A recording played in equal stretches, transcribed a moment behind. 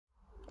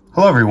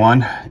Hello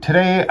everyone.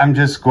 Today I'm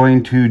just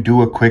going to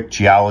do a quick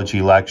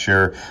geology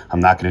lecture. I'm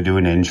not going to do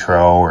an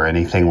intro or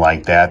anything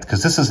like that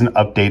because this is an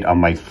update on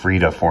my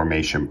Freda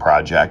Formation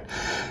project.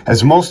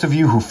 As most of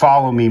you who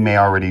follow me may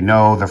already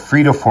know, the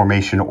Freda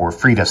Formation or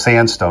Freda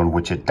Sandstone,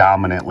 which it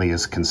dominantly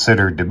is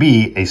considered to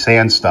be a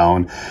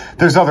sandstone,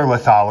 there's other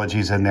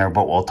lithologies in there,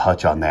 but we'll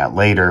touch on that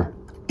later,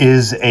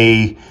 is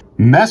a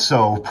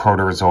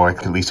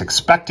Mesoproterozoic, at least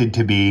expected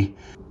to be,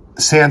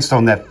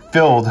 sandstone that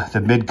filled the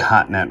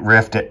mid-continent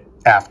rift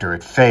after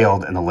it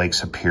failed in the Lake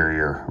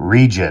Superior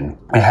region.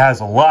 It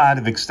has a lot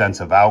of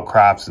extensive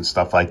outcrops and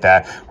stuff like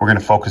that. We're going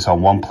to focus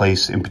on one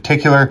place in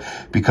particular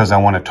because I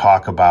want to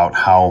talk about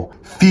how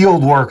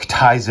field work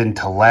ties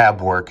into lab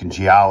work in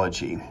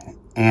geology.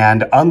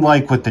 And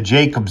unlike with the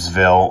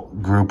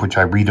Jacobsville group, which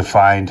I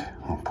redefined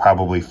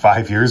probably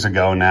 5 years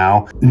ago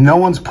now, no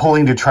one's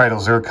pulling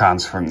detrital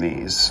zircons from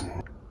these.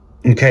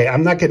 Okay,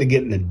 I'm not going to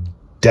get into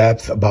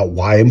depth about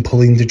why I'm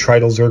pulling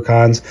detrital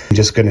zircons. I'm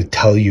just going to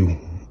tell you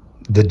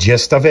the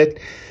gist of it,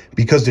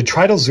 because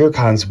detrital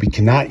zircons we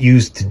cannot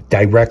use to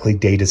directly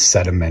date a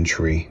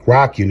sedimentary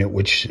rock unit,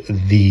 which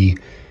the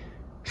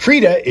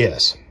Freda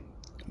is,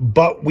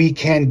 but we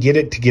can get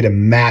it to get a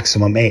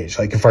maximum age.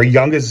 Like if our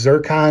youngest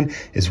zircon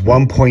is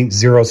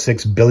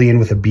 1.06 billion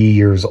with a B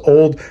years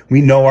old,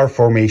 we know our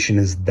formation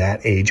is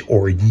that age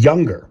or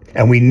younger.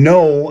 And we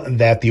know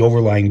that the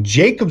overlying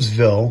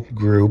Jacobsville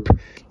group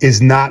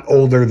is not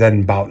older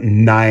than about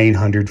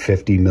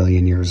 950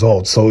 million years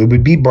old. So it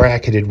would be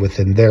bracketed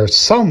within there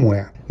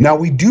somewhere. Now,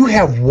 we do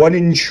have one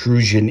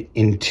intrusion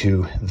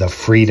into the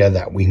Freda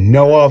that we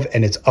know of,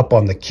 and it's up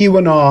on the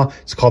Keweenaw.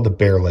 It's called the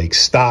Bear Lake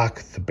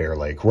Stock, the Bear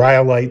Lake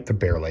Rhyolite, the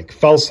Bear Lake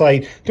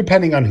Felsite,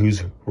 depending on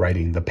who's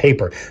writing the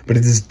paper. But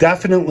it is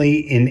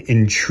definitely an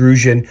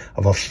intrusion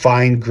of a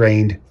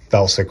fine-grained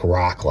felsic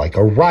rock like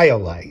a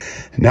rhyolite.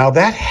 Now,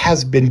 that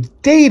has been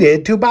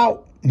dated to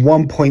about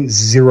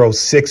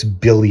 1.06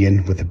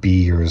 billion with a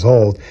B years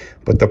old.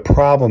 But the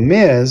problem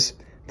is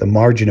the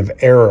margin of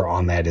error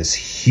on that is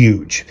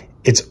huge.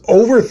 It's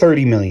over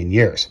 30 million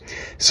years.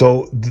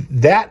 So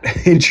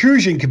that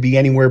intrusion could be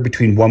anywhere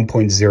between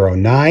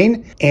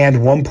 1.09 and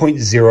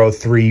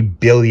 1.03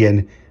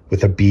 billion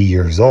with a B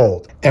years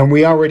old. And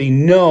we already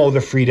know the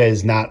Freda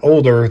is not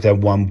older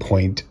than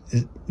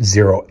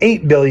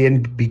 1.08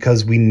 billion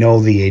because we know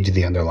the age of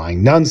the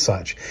underlying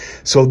nonsuch.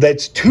 So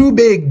that's too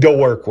big to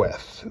work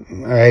with.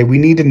 All right, we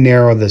need to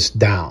narrow this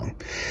down.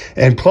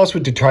 And plus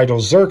with detrital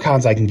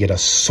zircons, I can get a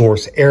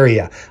source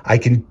area. I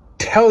can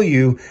tell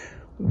you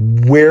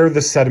where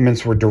the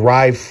sediments were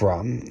derived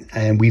from.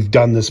 And we've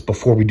done this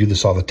before. We do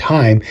this all the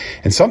time.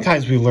 And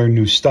sometimes we learn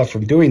new stuff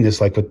from doing this,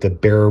 like with the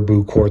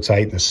Baraboo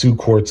quartzite and the Sioux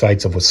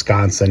quartzites of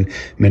Wisconsin,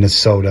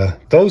 Minnesota,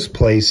 those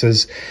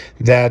places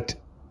that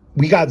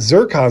we got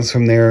zircons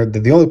from there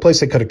that the only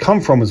place they could have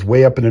come from was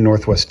way up in the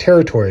Northwest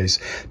Territories,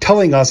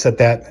 telling us that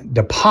that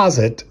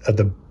deposit of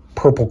the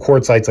purple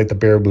quartzites like the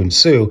Baraboo and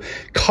Sioux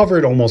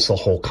covered almost the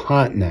whole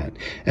continent.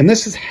 And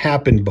this has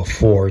happened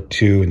before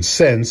too and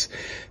since,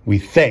 we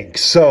think.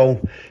 So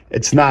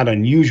it's not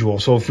unusual.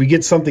 So if we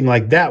get something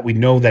like that, we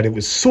know that it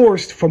was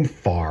sourced from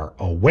far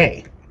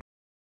away.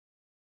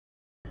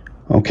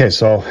 Okay,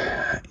 so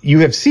you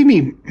have seen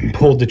me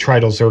pull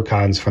detrital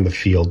zircons from the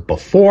field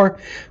before,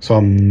 so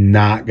I'm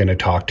not going to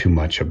talk too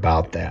much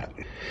about that.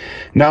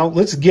 Now,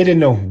 let's get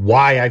into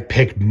why I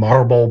picked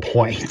Marble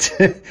Point.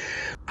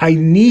 I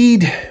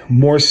need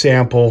more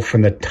sample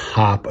from the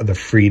top of the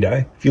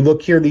Freda. If you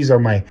look here, these are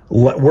my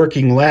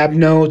working lab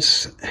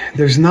notes.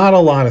 There's not a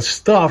lot of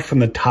stuff from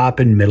the top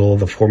and middle of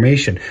the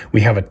formation.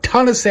 We have a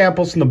ton of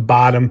samples from the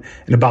bottom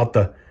and about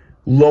the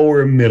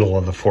lower middle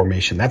of the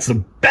formation. That's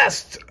the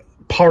best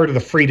part of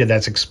the Freda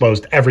that's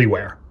exposed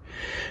everywhere.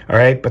 All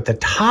right, but the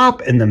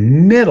top and the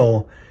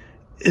middle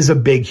is a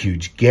big,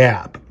 huge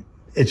gap.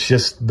 It's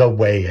just the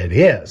way it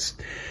is.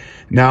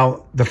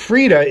 Now, the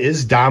Freda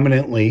is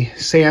dominantly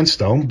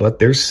sandstone, but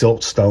there's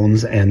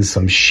siltstones and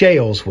some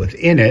shales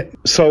within it.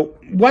 So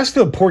west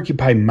of the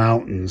Porcupine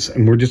Mountains,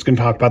 and we're just going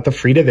to talk about the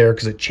Freda there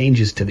because it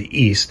changes to the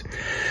east.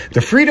 The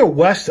Freda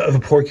west of the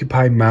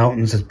Porcupine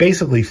Mountains is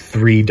basically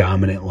three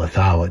dominant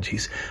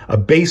lithologies: a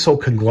basal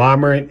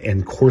conglomerate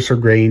and coarser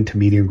grain to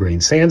medium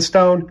grain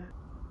sandstone,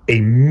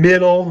 a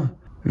middle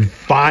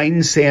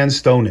fine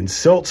sandstone and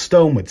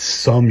siltstone with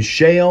some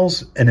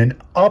shales, and an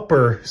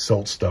upper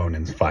siltstone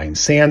and fine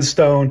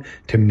sandstone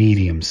to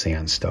medium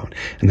sandstone.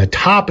 And the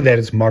top of that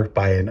is marked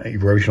by an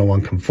erosional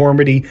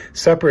unconformity,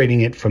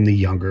 separating it from the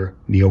younger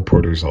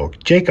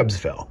Neoproterozoic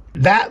Jacobsville.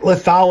 That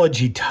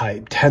lithology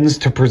type tends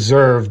to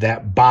preserve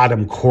that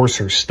bottom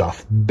coarser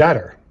stuff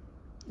better,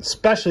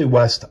 especially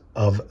west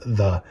of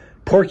the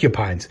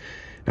Porcupines.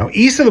 Now,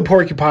 east of the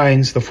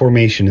Porcupines, the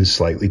formation is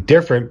slightly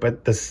different,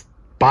 but the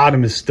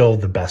bottom is still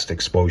the best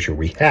exposure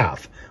we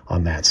have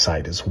on that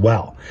side as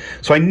well.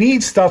 So I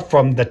need stuff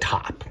from the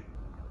top.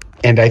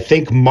 And I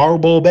think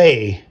Marble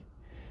Bay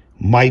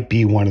might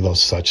be one of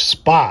those such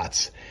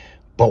spots.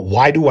 But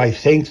why do I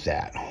think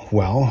that?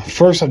 Well,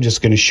 first I'm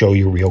just going to show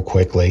you real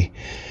quickly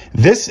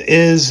This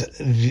is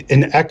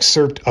an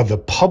excerpt of the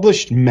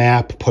published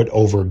map put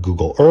over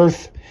Google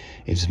Earth.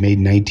 It was made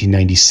in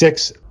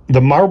 1996.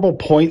 The Marble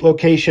Point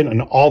location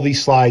on all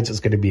these slides is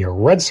going to be a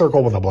red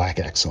circle with a black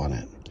X on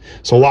it.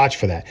 So watch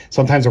for that.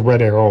 Sometimes a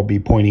red arrow will be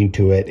pointing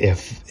to it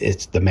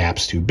if the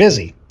map's too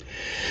busy.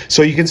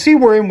 So you can see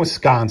we're in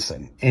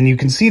Wisconsin, and you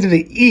can see to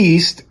the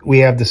east, we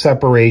have the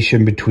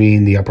separation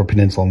between the Upper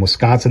Peninsula and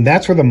Wisconsin.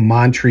 That's where the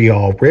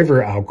Montreal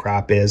River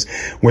outcrop is,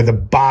 where the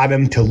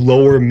bottom to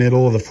lower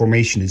middle of the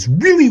formation is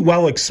really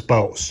well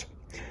exposed.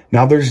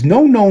 Now, there's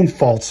no known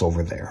faults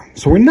over there,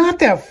 so we're not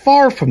that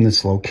far from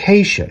this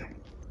location.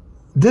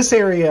 This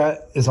area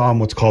is on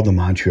what's called the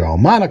Montreal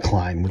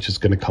monocline, which is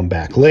going to come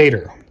back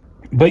later.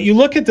 But you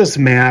look at this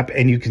map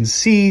and you can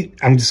see,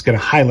 I'm just going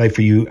to highlight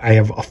for you, I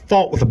have a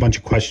fault with a bunch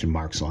of question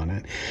marks on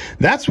it.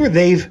 That's where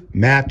they've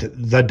mapped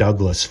the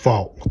Douglas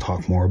Fault. We'll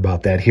talk more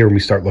about that here when we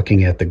start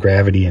looking at the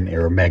gravity and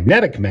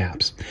aeromagnetic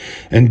maps.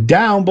 And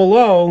down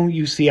below,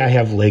 you see I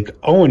have Lake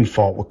Owen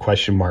Fault with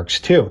question marks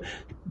too.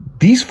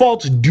 These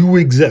faults do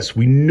exist.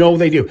 We know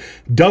they do.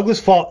 Douglas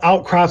Fault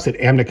outcrops at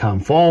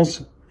Amnicon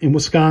Falls in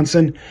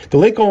Wisconsin. The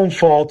Lake Owen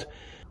Fault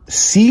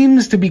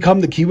seems to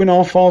become the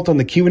Keweenaw Fault on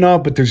the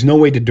Keweenaw, but there's no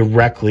way to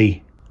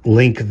directly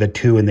link the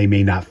two, and they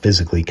may not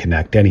physically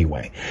connect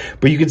anyway.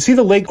 But you can see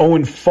the Lake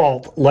Owen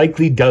Fault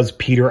likely does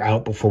peter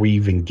out before we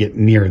even get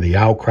near the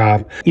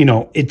outcrop. You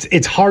know,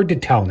 it's hard to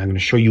tell, and I'm going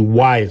to show you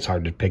why it's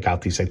hard to pick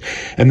out these things.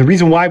 And the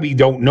reason why we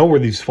don't know where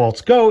these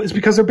faults go is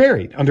because they're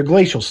buried under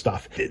glacial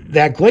stuff.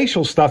 That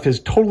glacial stuff has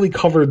totally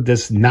covered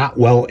this not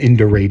well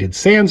indurated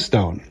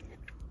sandstone,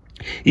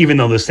 even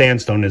though the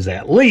sandstone is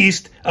at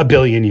least 1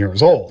 billion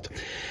years old.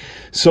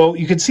 So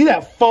you can see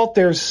that fault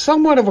there is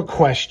somewhat of a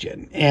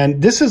question. And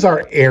this is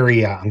our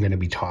area I'm going to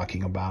be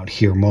talking about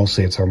here.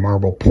 Mostly it's our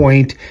Marble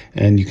Point.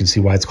 And you can see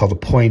why it's called a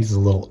point. It's a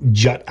little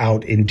jut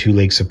out into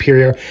Lake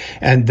Superior.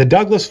 And the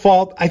Douglas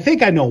Fault, I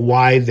think I know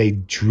why they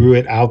drew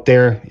it out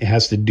there. It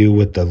has to do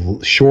with the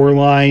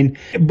shoreline.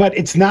 But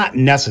it's not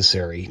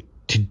necessary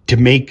to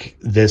make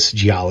this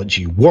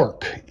geology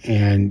work.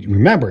 And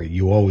remember,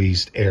 you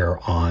always err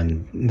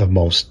on the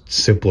most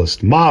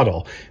simplest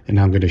model. And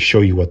I'm going to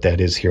show you what that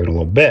is here in a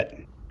little bit.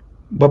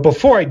 But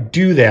before I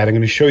do that, I'm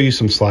going to show you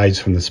some slides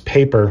from this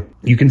paper.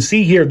 You can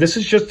see here, this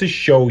is just to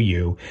show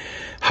you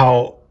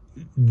how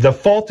the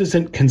fault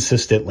isn't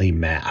consistently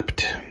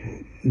mapped.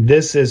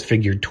 This is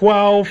figure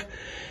 12,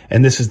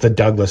 and this is the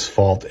Douglas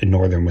Fault in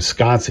northern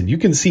Wisconsin. You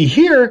can see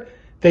here,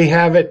 they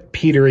have it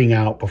petering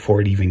out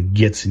before it even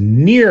gets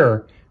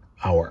near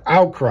our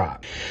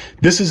outcrop.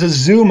 This is a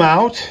zoom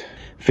out,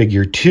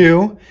 figure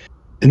 2.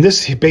 And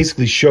this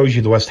basically shows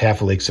you the west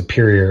half of Lake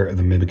Superior,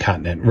 the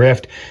mid-continent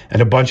rift,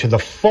 and a bunch of the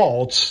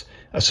faults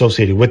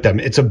associated with them.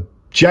 It's a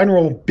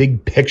general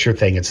big picture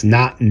thing. It's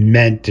not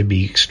meant to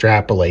be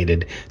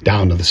extrapolated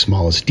down to the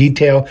smallest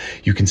detail.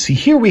 You can see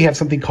here we have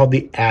something called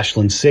the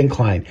Ashland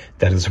syncline.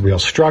 That is a real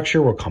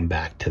structure. We'll come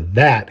back to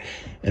that,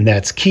 and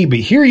that's key. But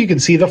here you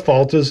can see the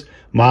fault is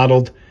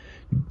modeled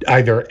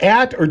either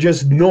at or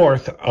just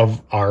north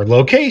of our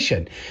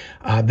location.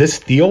 This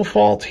Thiel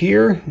Fault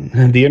here,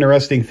 the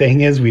interesting thing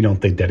is we don't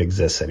think that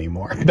exists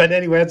anymore. But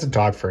anyway, that's a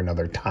talk for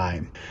another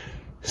time.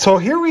 So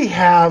here we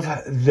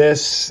have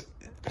this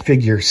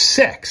figure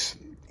 6,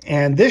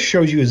 and this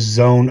shows you a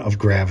zone of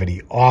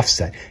gravity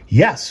offset.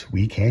 Yes,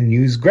 we can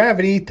use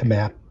gravity to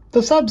map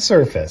the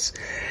subsurface.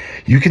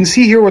 You can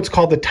see here what's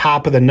called the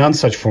top of the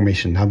Nonsuch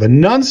Formation. Now, the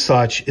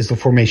Nonsuch is the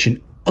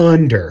formation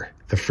under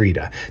the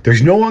Freda.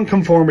 There's no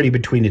unconformity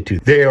between the two.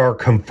 They are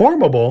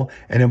conformable,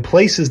 and in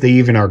places they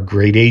even are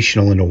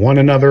gradational into one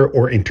another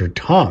or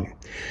intertongue.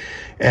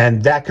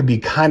 And that could be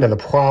kind of the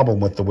problem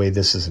with the way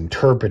this is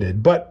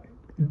interpreted. But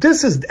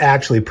this is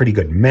actually a pretty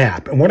good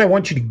map. And what I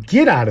want you to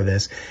get out of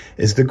this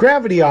is the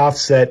gravity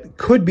offset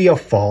could be a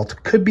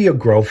fault, could be a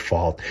growth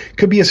fault,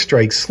 could be a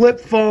strike slip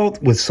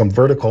fault with some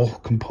vertical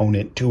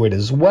component to it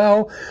as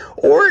well,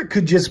 or it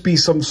could just be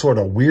some sort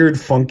of weird,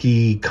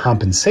 funky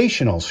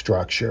compensational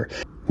structure.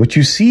 What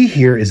you see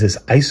here is this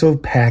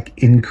isopac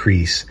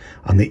increase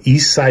on the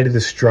east side of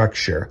the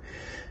structure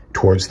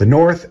towards the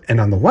north,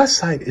 and on the west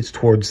side, it's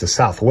towards the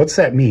south. What's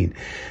that mean?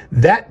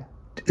 That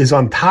is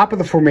on top of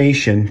the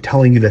formation,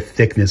 telling you the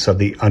thickness of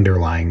the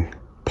underlying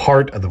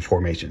part of the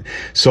formation.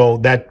 So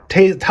that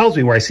tells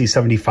me where I see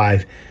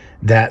 75,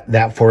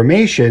 that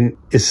formation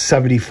is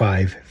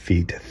 75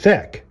 feet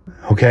thick.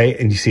 Okay,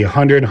 and you see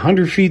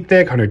 100 feet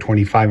thick,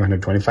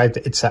 125,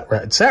 et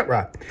cetera, et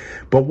cetera.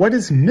 But what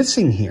is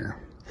missing here?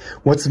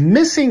 What's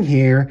missing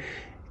here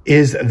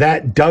is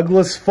that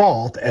Douglas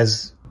Fault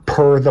as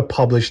per the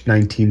published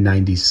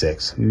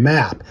 1996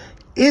 map.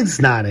 It's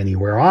not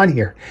anywhere on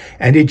here,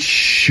 and it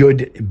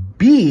should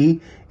be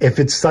if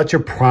it's such a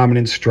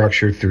prominent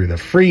structure through the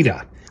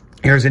Freda.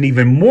 Here's an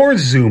even more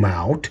zoom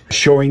out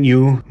showing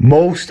you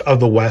most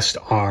of the west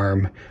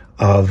arm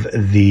of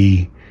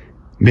the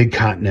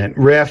mid-continent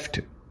rift.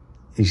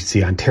 You can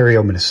see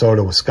Ontario,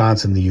 Minnesota,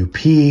 Wisconsin, the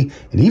UP,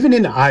 and even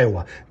in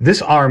Iowa.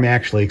 This arm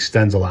actually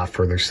extends a lot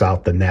further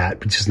south than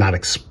that, which is not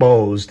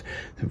exposed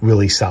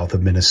really south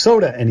of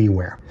Minnesota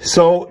anywhere.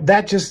 So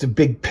that's just a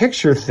big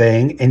picture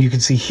thing. And you can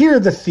see here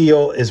the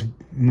thiel is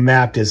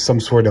mapped as some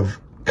sort of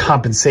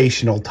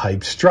compensational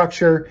type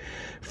structure.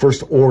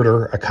 First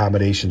order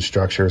accommodation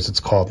structure, as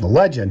it's called in the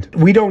legend.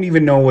 We don't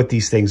even know what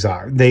these things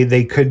are.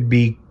 They could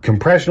be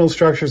compressional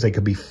structures, they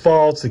could be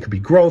faults, they could be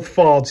growth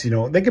faults,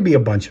 they could be a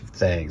bunch of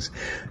things.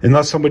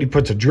 Unless somebody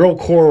puts a drill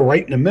core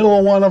right in the middle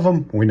of one of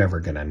them, we're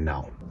never gonna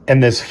know.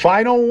 And this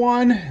final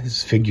one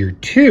is figure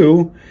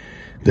 2.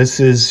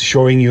 This is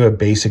showing you a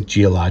basic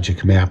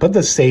geologic map of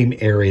the same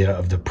area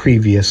of the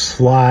previous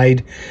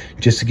slide,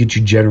 just to get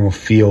you general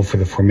feel for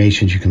the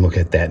formations. You can look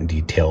at that in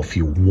detail if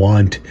you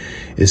want.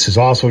 This is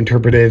also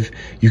interpretive.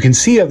 You can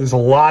see that there's a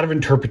lot of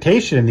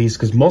interpretation in these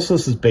because most of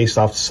this is based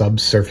off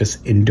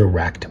subsurface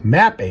indirect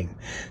mapping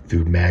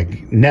through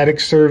magnetic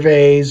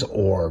surveys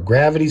or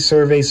gravity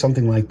surveys,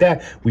 something like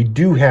that. We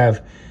do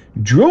have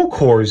drill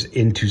cores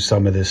into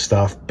some of this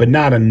stuff, but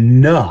not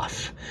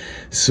enough.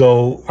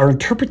 So our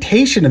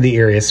interpretation of the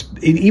areas,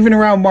 even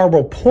around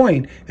Marble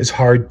Point, is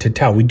hard to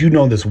tell. We do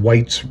know this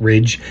White's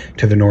Ridge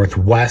to the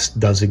northwest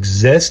does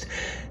exist,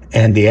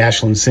 and the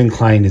Ashland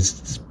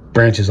Syncline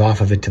branches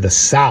off of it to the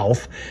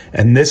south.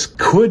 And this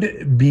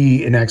could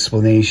be an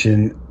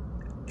explanation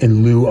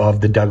in lieu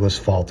of the Douglas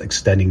Fault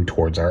extending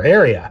towards our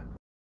area.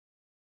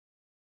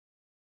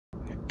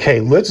 Okay,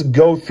 let's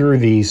go through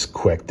these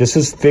quick. This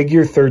is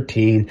figure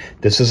 13.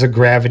 This is a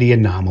gravity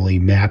anomaly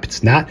map.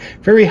 It's not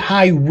very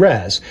high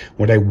res.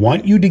 What I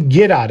want you to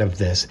get out of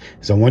this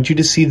is I want you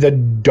to see the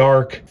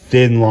dark,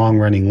 thin,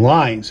 long-running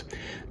lines.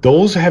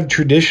 Those have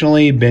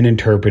traditionally been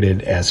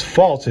interpreted as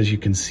faults, as you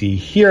can see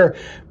here,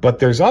 but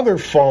there's other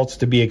faults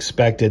to be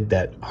expected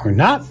that are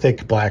not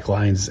thick black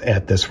lines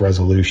at this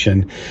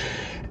resolution.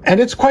 And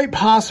it's quite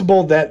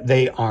possible that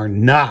they are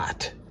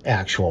not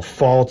actual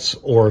faults,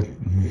 or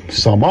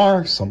some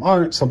are, some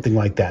aren't, something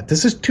like that.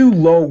 This is too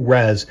low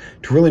res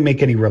to really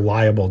make any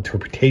reliable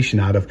interpretation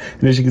out of.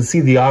 And as you can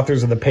see, the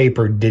authors of the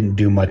paper didn't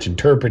do much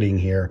interpreting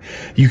here.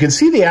 You can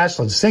see the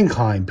Ashland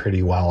Syncline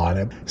pretty well on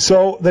it.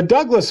 So the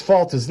Douglas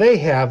Fault, as they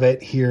have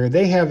it here,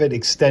 they have it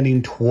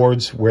extending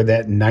towards where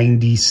that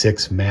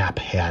 96 map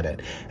had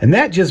it. And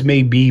that just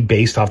may be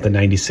based off the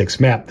 96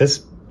 map.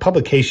 This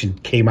publication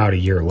came out a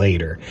year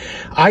later.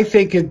 I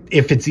think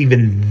if it's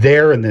even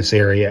there in this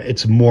area,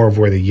 it's more of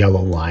where the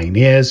yellow line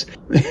is.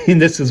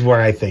 And this is where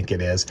I think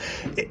it is.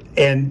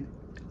 And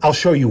I'll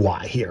show you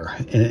why here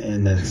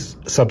in the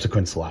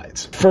subsequent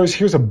slides. First,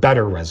 here's a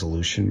better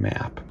resolution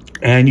map.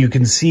 And you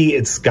can see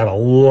it's got a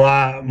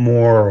lot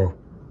more,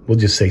 we'll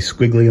just say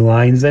squiggly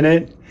lines in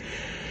it.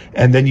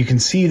 And then you can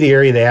see the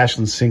area of the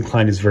Ashland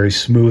Syncline is very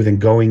smooth,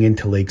 and going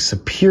into Lake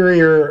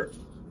Superior,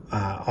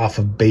 off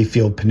of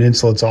Bayfield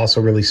Peninsula, it's also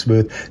really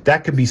smooth.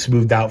 That could be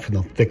smoothed out from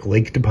the thick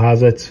lake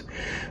deposits,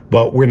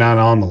 but we're not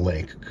on the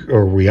lake,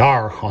 or we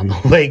are on the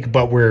lake,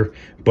 but we're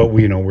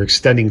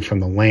extending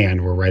from the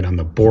land. We're right on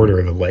the border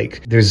of the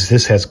lake.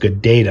 This has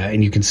good data,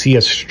 and you can see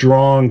a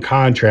strong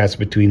contrast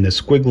between the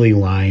squiggly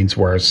lines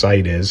where our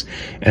site is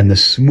and the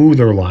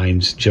smoother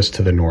lines just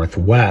to the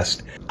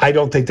northwest. I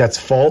don't think that's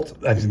fault.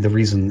 I think the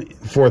reason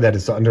for that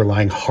is the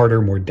underlying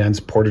harder, more dense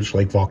Portage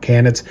Lake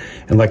volcanics.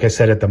 And like I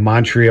said, at the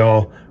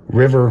Montreal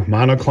River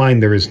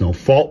monocline, there is no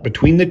fault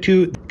between the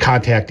two.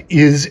 Contact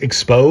is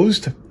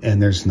exposed,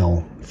 and there's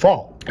no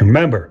fault. And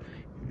remember,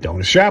 don't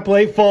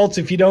extrapolate faults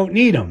if you don't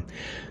need them.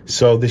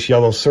 So this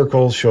yellow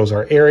circle shows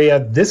our area.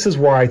 This is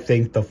where I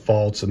think the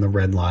faults and the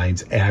red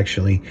lines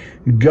actually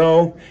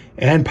go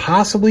and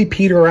possibly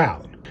peter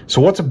out. So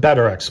what's a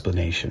better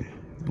explanation?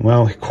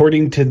 Well,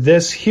 according to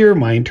this here,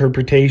 my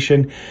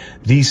interpretation,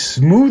 these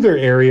smoother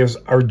areas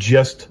are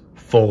just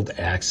fold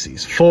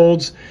axes.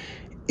 Folds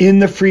in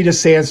the Freda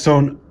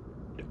sandstone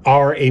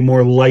are a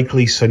more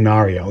likely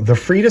scenario. The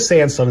Freda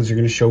sandstone, as you're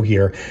going to show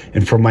here,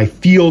 and from my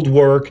field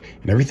work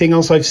and everything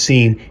else I've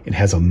seen, it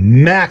has a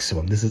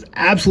maximum, this is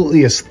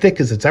absolutely as thick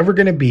as it's ever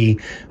going to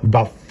be,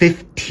 about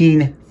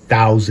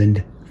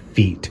 15,000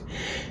 feet.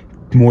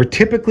 More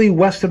typically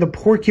west of the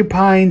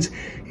Porcupines,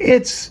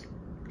 it's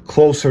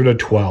closer to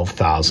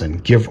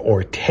 12,000, give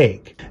or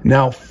take.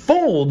 Now,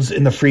 folds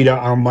in the Freda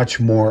are much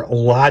more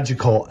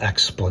logical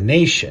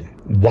explanation.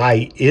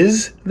 Why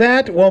is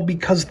that? Well,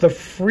 because the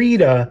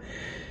Freda,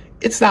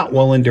 it's not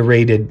well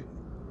indurated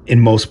in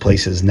most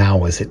places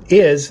now as it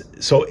is,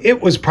 so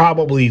it was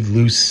probably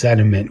loose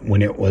sediment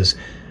when it was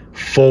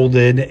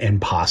folded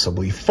and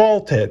possibly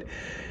faulted.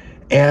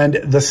 And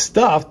the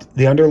stuff,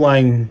 the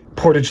underlying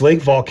Portage Lake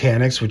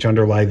volcanics, which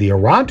underlie the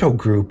Oronto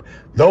group,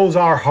 those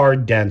are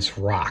hard, dense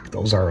rock.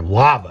 Those are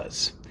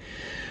lavas.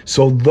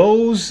 So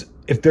those,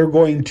 if they're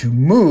going to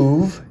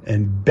move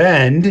and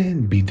bend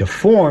and be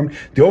deformed,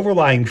 the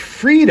overlying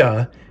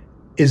Freda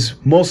is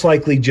most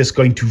likely just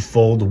going to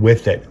fold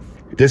with it.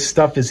 This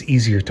stuff is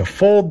easier to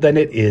fold than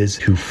it is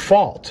to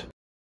fault.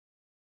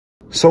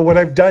 So what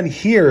I've done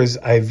here is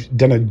I've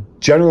done a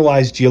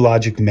generalized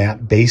geologic map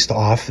based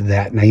off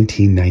that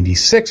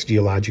 1996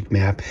 geologic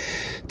map,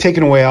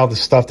 taking away all the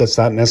stuff that's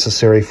not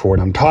necessary for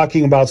what I'm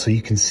talking about so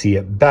you can see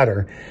it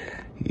better.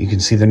 You can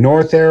see the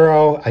north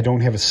arrow. I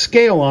don't have a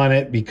scale on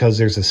it because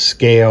there's a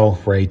scale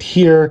right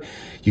here.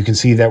 You can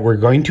see that we're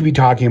going to be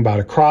talking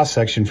about a cross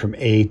section from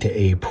A to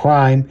A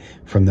prime,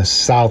 from the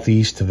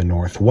southeast to the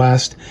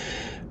northwest.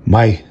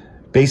 My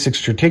basic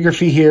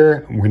stratigraphy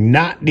here, we're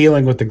not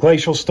dealing with the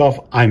glacial stuff.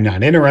 I'm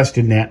not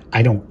interested in that.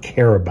 I don't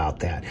care about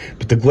that.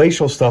 But the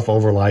glacial stuff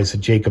overlies the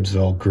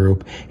Jacobsville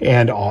group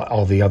and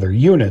all the other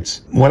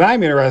units. What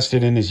I'm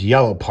interested in is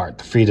yellow part,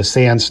 the Freda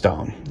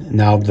sandstone.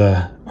 Now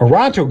the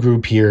Oronto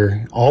group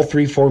here, all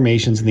three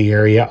formations in the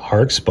area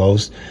are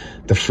exposed.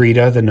 The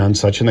Freda, the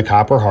Nonsuch, and the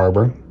Copper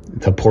Harbor.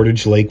 The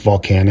Portage Lake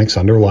volcanics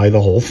underlie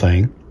the whole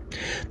thing.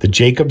 The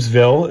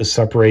Jacobsville is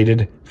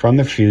separated from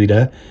the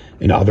Freda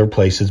in other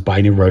places by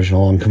an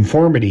erosional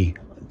unconformity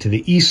to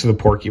the east of the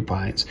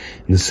Porcupines,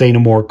 and the St.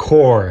 Amour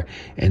core,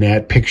 and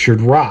at pictured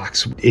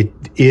rocks. It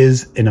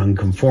is an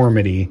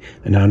unconformity,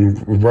 an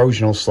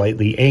erosional,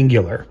 slightly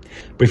angular.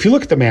 But if you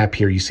look at the map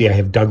here, you see I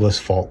have Douglas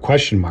Fault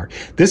question mark.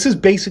 This is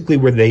basically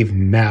where they've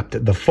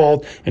mapped the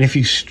fault, and if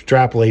you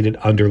extrapolate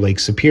it under Lake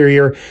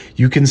Superior,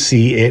 you can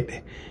see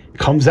it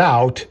comes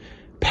out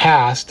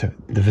past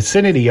the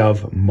vicinity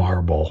of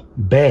Marble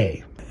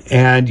Bay.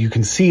 And you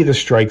can see the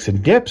strikes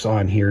and dips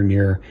on here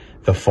near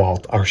the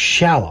fault are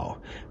shallow.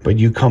 But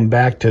you come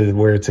back to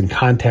where it's in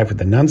contact with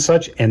the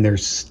Nonsuch and they're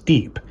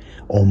steep,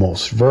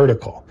 almost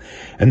vertical.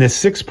 And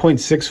this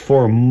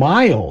 6.64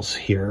 miles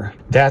here,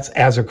 that's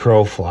as a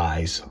crow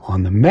flies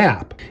on the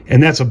map.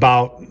 And that's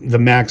about the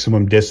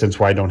maximum distance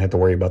where I don't have to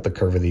worry about the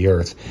curve of the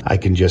earth. I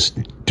can just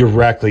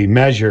directly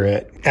measure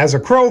it. As a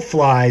crow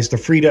flies, the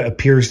Freda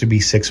appears to be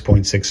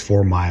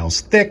 6.64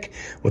 miles thick,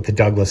 with the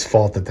Douglas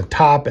Fault at the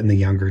top and the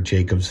younger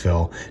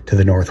Jacobsville to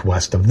the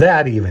northwest of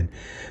that even.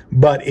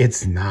 But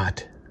it's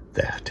not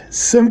that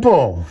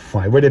simple.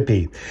 Why would it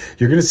be?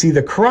 You're going to see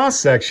the cross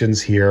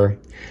sections here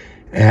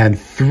and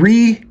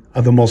three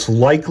of the most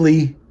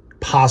likely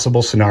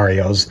possible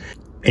scenarios,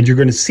 and you're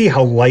going to see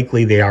how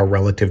likely they are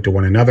relative to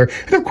one another.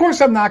 And of course,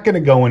 I'm not going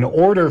to go in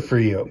order for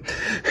you,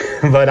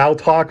 but I'll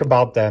talk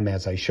about them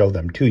as I show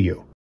them to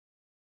you.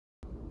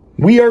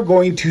 We are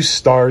going to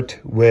start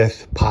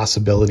with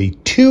possibility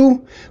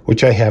 2,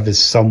 which I have is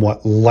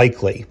somewhat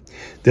likely.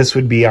 This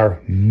would be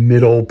our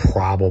middle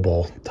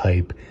probable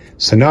type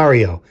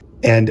scenario.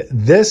 And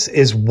this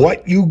is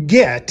what you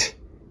get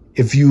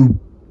if you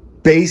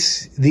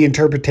base the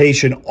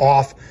interpretation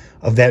off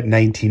of that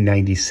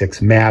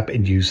 1996 map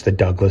and use the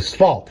Douglas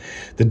Fault.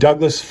 The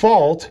Douglas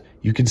Fault,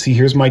 you can see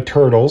here's my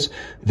turtles.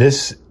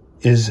 This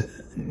is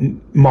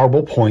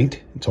Marble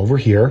Point. It's over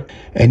here.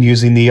 And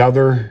using the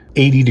other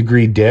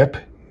 80-degree dip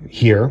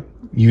here,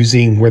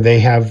 using where they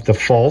have the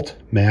fault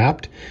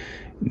mapped.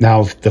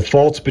 Now, if the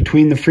fault's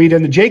between the Freda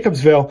and the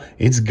Jacobsville,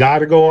 it's got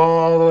to go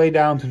all the way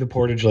down to the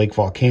Portage Lake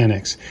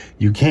volcanics.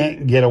 You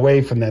can't get away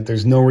from that.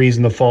 There's no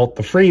reason to fault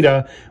the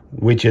Freda,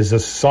 which is a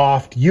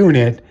soft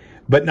unit,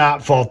 but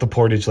not fault the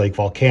Portage Lake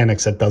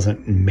volcanics. That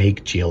doesn't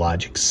make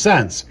geologic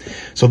sense.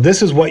 So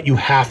this is what you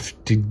have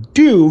to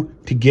do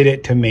to get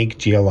it to make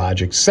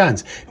geologic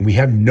sense. And we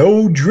have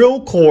no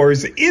drill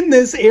cores in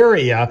this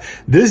area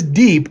this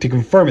deep to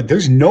confirm it.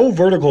 There's no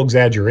vertical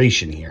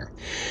exaggeration here.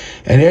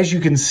 And as you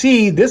can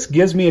see, this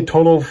gives me a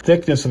total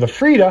thickness of the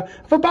Freda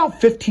of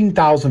about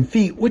 15,000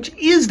 feet, which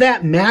is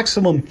that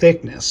maximum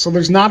thickness. So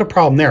there's not a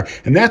problem there.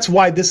 And that's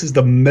why this is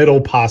the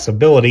middle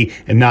possibility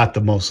and not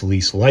the most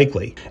least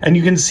likely. And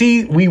you can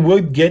see we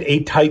would get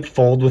a tight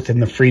fold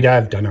within the Freda.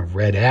 I've done a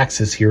red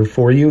axis here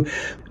for you.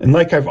 And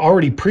like I've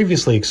already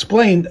previously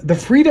explained, the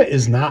Freda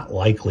is not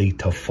likely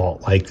to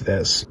fault like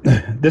this.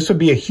 This would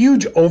be a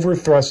huge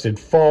overthrusted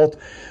fault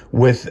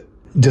with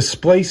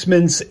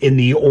displacements in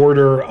the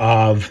order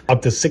of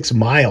up to 6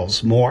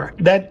 miles more.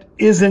 That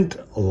isn't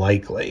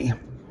likely,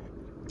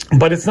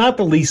 but it's not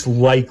the least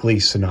likely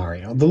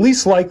scenario. The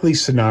least likely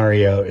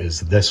scenario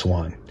is this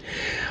one.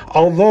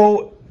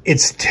 Although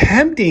it's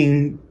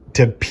tempting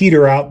to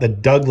peter out the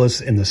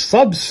Douglas in the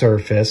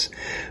subsurface,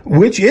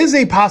 which is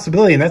a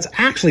possibility, and that's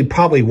actually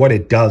probably what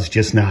it does,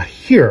 just not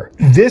here.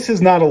 This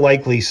is not a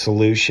likely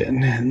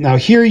solution. Now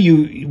here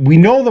we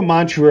know the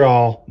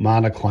Montreal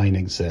monocline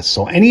exists,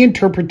 so any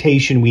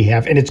interpretation we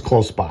have, and it's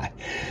close by,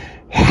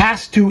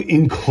 has to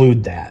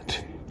include that.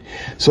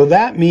 So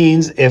that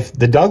means if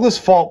the Douglas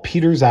Fault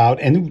peters out,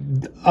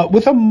 and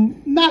with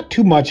not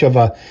too much of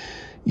a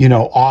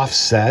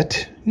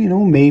offset,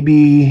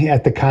 maybe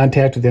at the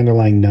contact with the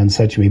underlying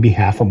Nonsuch, maybe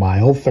half a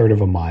mile, third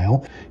of a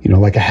mile,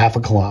 like a half a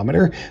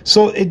kilometer.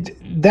 So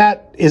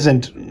that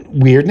isn't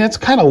weird, and that's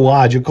kind of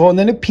logical, and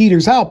then it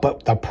peters out.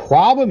 But the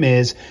problem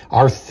is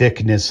our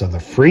thickness of the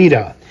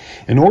Freda.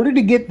 In order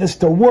to get this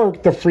to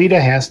work, the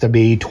Freda has to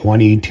be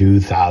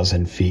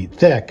 22,000 feet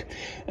thick,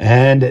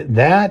 and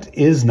that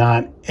is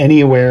not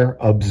anywhere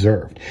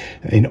observed.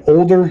 In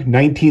older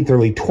 19th,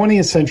 early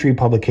 20th century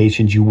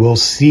publications, you will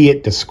see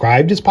it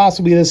described as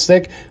possibly this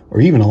thick,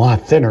 or even a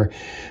lot thinner.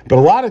 But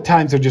a lot of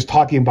times they're just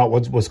talking about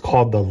what was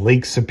called the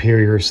Lake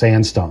Superior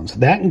sandstones.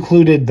 That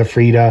included the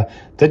Freda,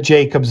 the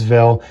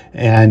Jacobsville,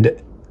 and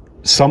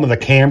some of the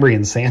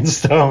Cambrian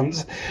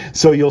sandstones.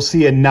 So you'll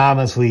see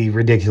anomalously,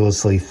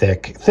 ridiculously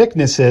thick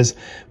thicknesses.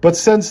 But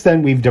since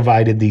then, we've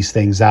divided these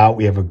things out.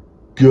 We have a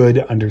good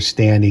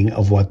understanding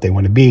of what they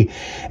want to be.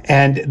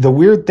 And the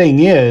weird thing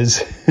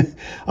is,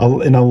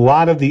 in a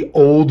lot of the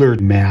older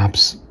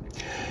maps,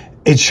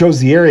 it shows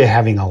the area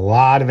having a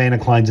lot of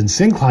anticlines and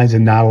synclines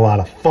and not a lot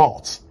of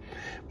faults.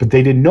 But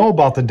they didn't know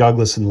about the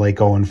Douglas and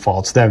Lake Owen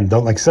faults then.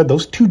 Like I said,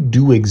 those two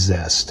do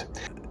exist.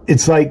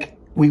 It's like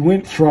we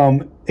went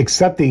from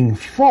accepting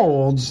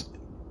folds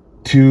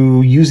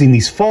to using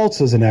these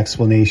faults as an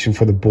explanation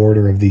for the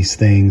border of these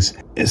things.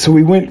 So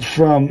we went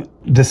from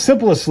the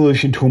simplest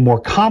solution to a more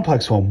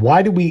complex one.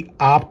 Why do we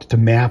opt to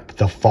map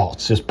the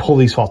faults, just pull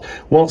these faults?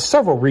 Well,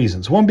 several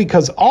reasons. One,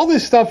 because all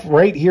this stuff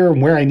right here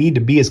and where I need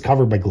to be is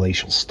covered by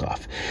glacial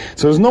stuff.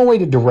 So there's no way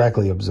to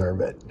directly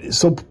observe it.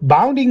 So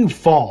bounding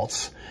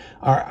faults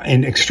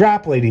and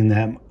extrapolating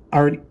them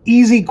are an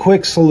easy,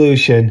 quick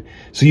solution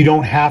so you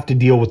don't have to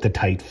deal with the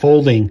tight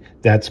folding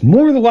that's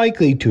more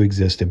likely to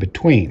exist in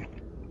between.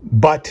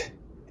 But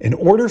in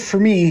order for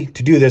me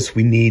to do this,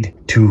 we need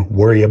to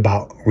worry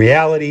about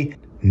reality,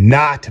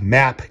 not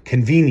map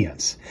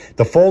convenience.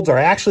 The folds are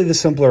actually the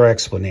simpler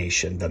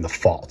explanation than the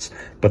faults,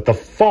 but the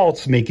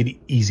faults make it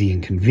easy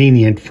and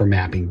convenient for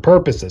mapping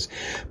purposes.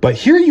 But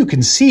here you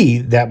can see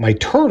that my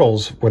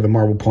turtles, where the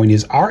marble point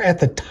is, are at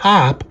the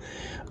top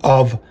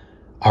of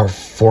our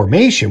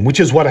formation, which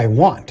is what I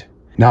want.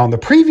 Now, in the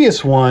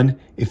previous one,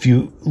 if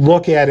you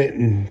look at it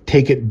and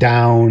take it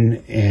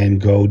down and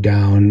go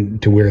down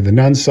to where the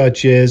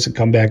Nonsuch is and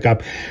come back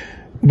up,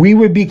 we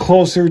would be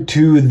closer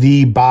to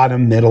the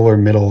bottom, middle, or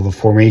middle of the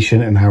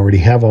formation, and I already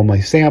have all my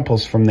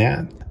samples from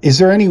that. Is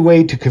there any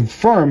way to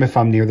confirm if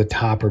I'm near the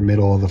top or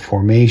middle of the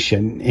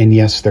formation? And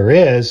yes, there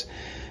is.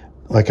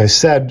 Like I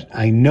said,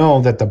 I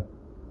know that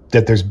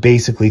there's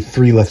basically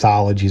 3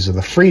 lithologies of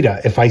the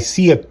Freda. If I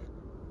see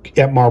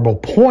at Marble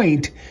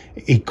Point,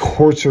 a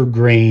coarser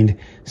grained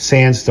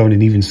sandstone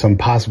and even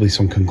possibly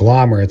some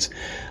conglomerates,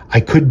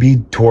 I could be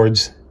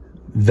towards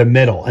the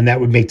middle, and that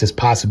would make this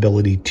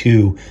possibility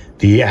to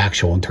the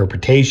actual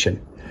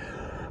interpretation.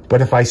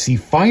 But if I see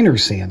finer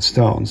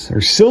sandstones or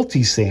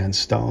silty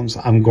sandstones,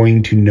 I'm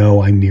going to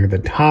know I'm near the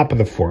top of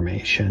the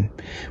formation,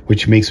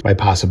 which makes my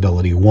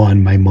possibility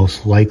 1 my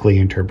most likely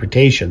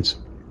interpretations.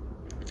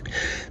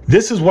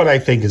 This is what I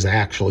think is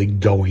actually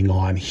going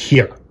on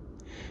here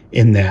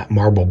in that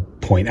Marble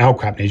Point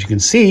outcrop. And as you can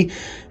see,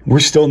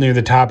 we're still near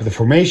the top of the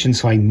formation,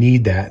 so I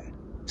need that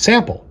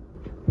sample.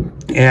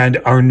 And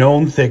our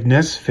known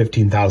thickness,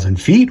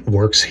 15,000 feet,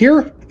 works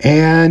here.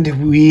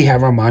 And we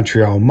have our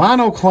Montreal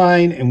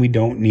monocline, and we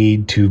don't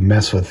need to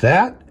mess with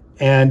that.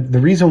 And the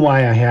reason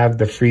why I have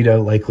the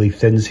Freda likely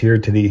thins here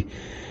to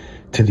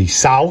the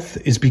south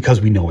is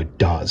because we know it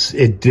does.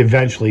 It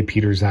eventually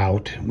peters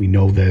out. We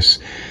know this.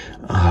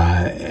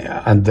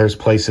 And there's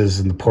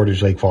places in the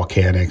Portage Lake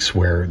volcanics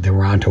where the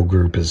Oronto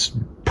group is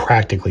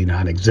practically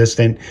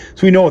non-existent.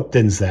 So we know it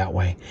thins that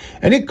way.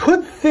 And it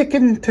could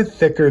thicken to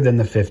thicker than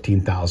the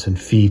 15,000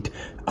 feet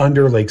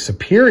under Lake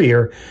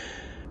Superior.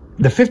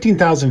 The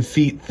 15,000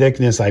 feet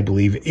thickness, I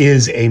believe,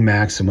 is a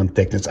maximum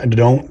thickness. I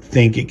don't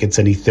think it gets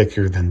any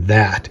thicker than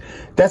that.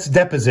 That's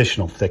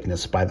depositional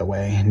thickness, by the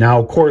way. Now,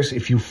 of course,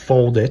 if you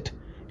fold it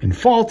and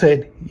fault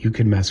it, you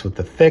can mess with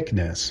the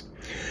thickness.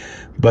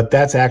 But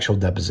that's actual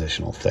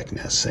depositional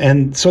thickness.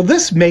 And so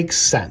this makes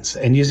sense.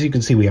 And as you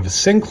can see, we have a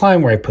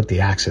syncline where I put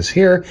the axis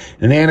here,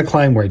 and an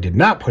anticline where I did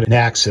not put an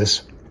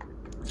axis.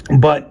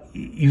 But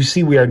you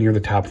see we are near the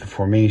top of the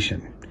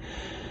formation.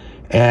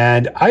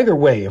 And either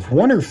way, if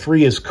 1 or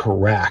 3 is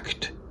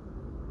correct,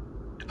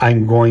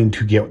 I'm going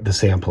to get the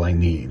sample I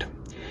need.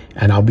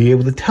 And I'll be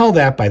able to tell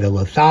that by the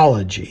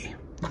lithology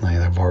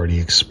I've already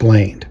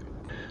explained.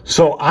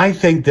 So I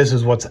think this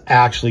is what's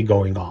actually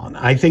going on.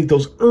 I think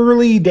those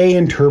early day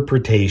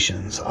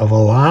interpretations of a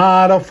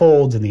lot of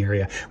folds in the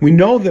area, we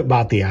know that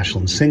about the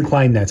Ashland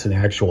syncline, that's an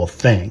actual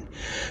thing,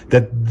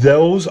 that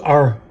those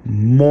are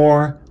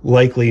more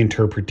likely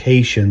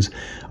interpretations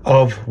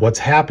of what's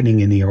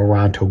happening in the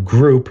Oronto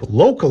group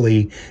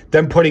locally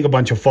than putting a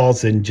bunch of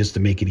faults in just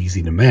to make it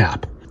easy to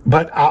map.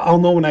 But I'll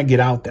know when I get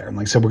out there. And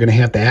like I said, we're going to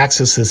have to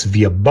access this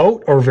via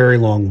boat or a very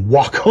long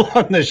walk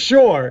along the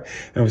shore.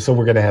 And so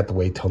we're going to have to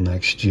wait till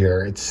next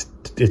year. It's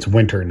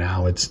winter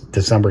now. It's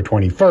December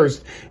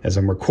 21st as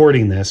I'm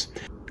recording this.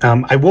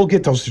 I will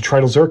get those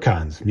detrital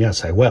zircons.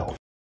 Yes, I will.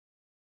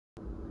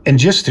 And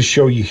just to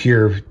show you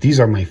here,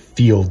 these are my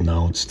field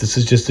notes. This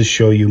is just to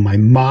show you my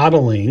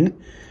modeling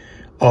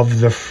of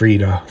the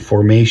Freda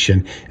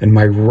formation and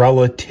my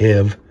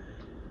relative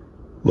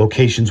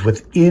locations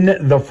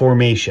within the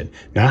formation.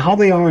 Not how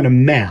they are on a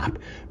map,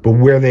 but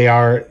where they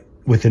are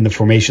within the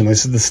formation.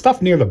 This is the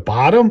stuff near the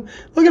bottom.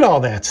 Look at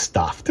all that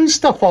stuff. There's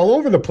stuff all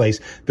over the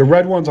place. The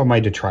red ones are my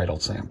detrital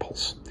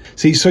samples.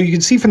 See, so you can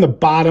see from the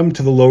bottom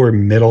to the lower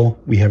middle,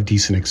 we have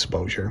decent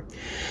exposure.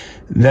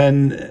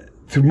 Then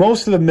through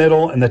most of the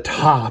middle and the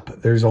top,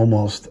 there's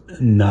almost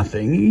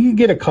nothing. You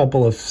get a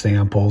couple of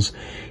samples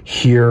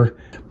here,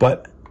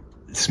 but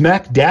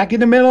smack dab in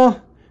the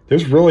middle,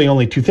 there's really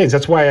only two things.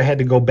 That's why I had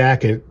to go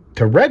back to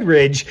Red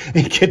Ridge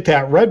and get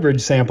that Red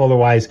Ridge sample.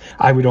 Otherwise,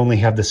 I would only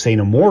have the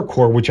St. Amour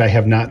core, which I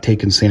have not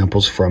taken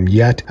samples from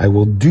yet. I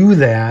will do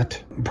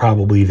that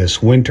probably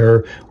this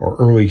winter or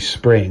early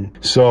spring.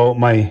 So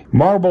my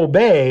Marble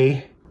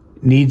Bay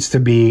needs to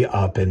be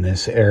up in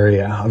this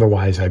area.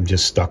 Otherwise, I'm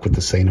just stuck with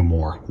the St.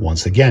 Amour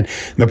once again.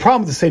 And the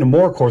problem with the St.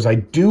 Amour core is I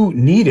do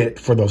need it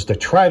for those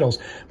detritus,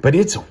 but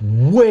it's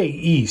way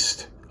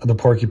east of the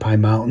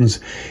Porcupine Mountains.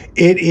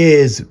 It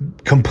is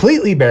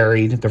completely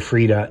buried, the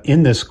Freda,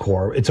 in this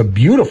core. It's a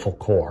beautiful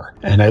core.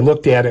 And I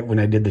looked at it when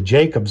I did the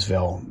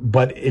Jacobsville,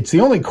 but it's the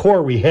only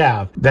core we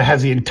have that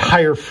has the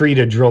entire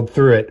Freda drilled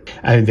through it.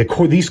 And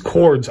these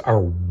chords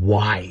are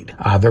wide.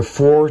 They're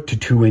 4 to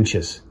 2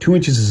 inches. 2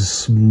 inches is the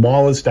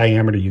smallest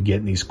diameter you get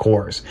in these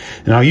cores.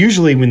 Now,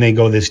 usually when they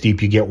go this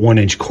deep, you get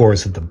 1-inch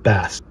cores at the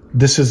best.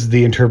 This is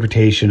the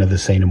interpretation of the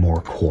St. Amour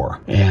core,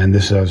 and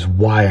this is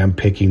why I'm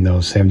picking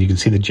those samples. You can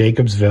see the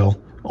Jacobsville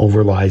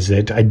overlies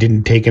it. I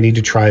didn't take any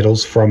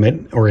detritus from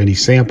it or any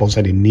samples.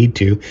 I didn't need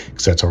to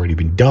because that's already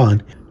been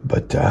done.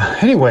 But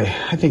anyway,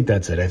 I think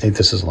that's it. I think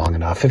this is long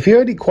enough. If you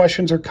have any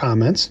questions or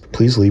comments,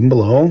 please leave them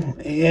below,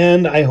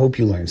 and I hope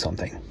you learned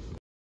something.